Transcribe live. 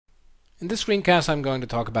In this screencast, I'm going to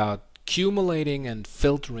talk about cumulating and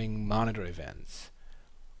filtering monitor events.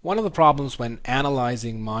 One of the problems when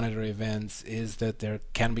analyzing monitor events is that there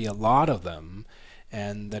can be a lot of them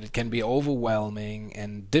and that it can be overwhelming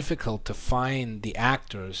and difficult to find the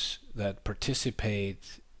actors that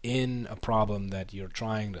participate in a problem that you're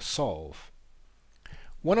trying to solve.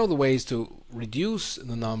 One of the ways to reduce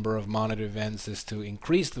the number of monitor events is to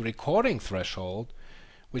increase the recording threshold,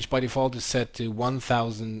 which by default is set to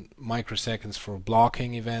 1000 microseconds for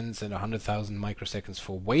blocking events and 100,000 microseconds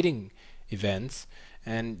for waiting events.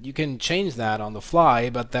 And you can change that on the fly,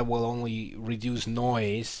 but that will only reduce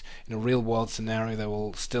noise. In a real world scenario, there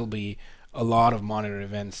will still be a lot of monitor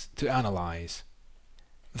events to analyze.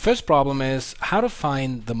 The first problem is how to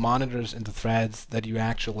find the monitors and the threads that you're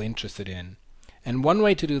actually interested in. And one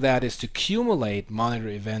way to do that is to cumulate monitor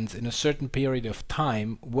events in a certain period of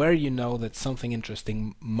time where you know that something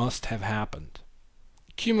interesting must have happened.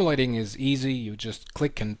 Cumulating is easy. You just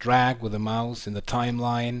click and drag with the mouse in the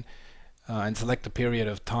timeline and select a period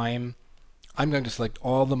of time. I'm going to select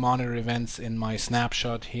all the monitor events in my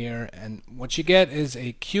snapshot here, and what you get is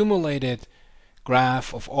a cumulated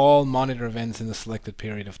graph of all monitor events in the selected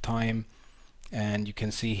period of time. And you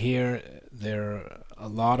can see here there are a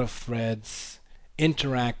lot of threads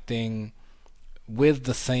interacting with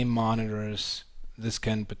the same monitors. This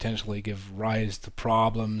can potentially give rise to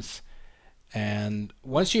problems. And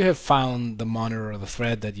once you have found the monitor or the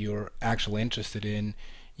thread that you're actually interested in,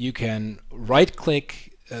 you can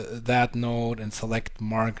right-click that node and select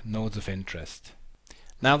Mark Nodes of Interest.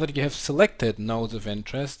 Now that you have selected nodes of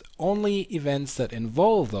interest, only events that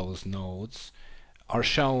involve those nodes are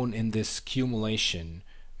shown in this cumulation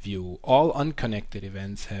view. All unconnected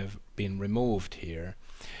events have been removed here.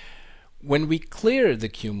 When we clear the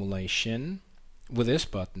cumulation with this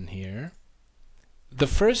button here, the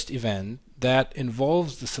first event that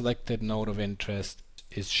involves the selected node of interest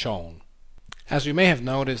is shown. As you may have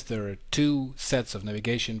noticed, there are two sets of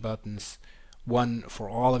navigation buttons, one for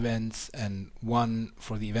all events and one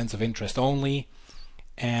for the events of interest only.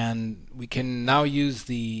 And we can now use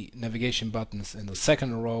the navigation buttons in the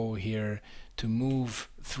second row here to move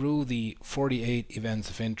through the 48 events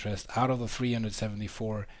of interest out of the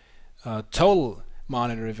 374 total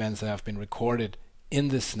monitor events that have been recorded in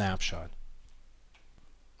this snapshot.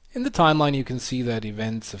 In the timeline, you can see that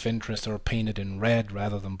events of interest are painted in red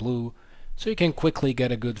rather than blue, so you can quickly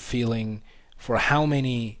get a good feeling for how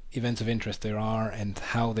many events of interest there are and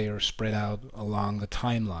how they are spread out along the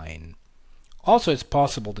timeline. Also, it's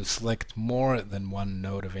possible to select more than one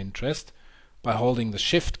node of interest by holding the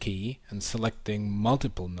Shift key and selecting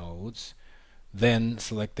multiple nodes, then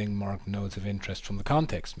selecting Mark Nodes of Interest from the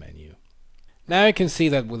context menu. Now you can see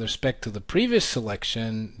that with respect to the previous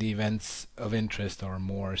selection, the events of interest are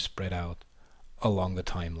more spread out along the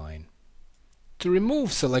timeline. To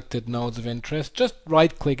remove selected nodes of interest, just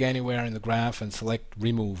right-click anywhere in the graph and select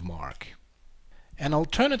Remove Mark. An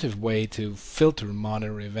alternative way to filter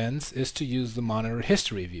monitor events is to use the monitor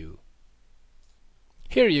history view.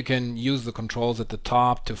 Here you can use the controls at the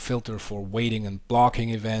top to filter for waiting and blocking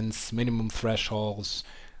events, minimum thresholds,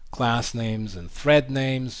 class names and thread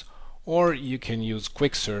names, or you can use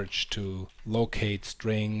quick search to locate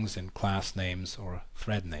strings and class names or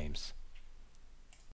thread names.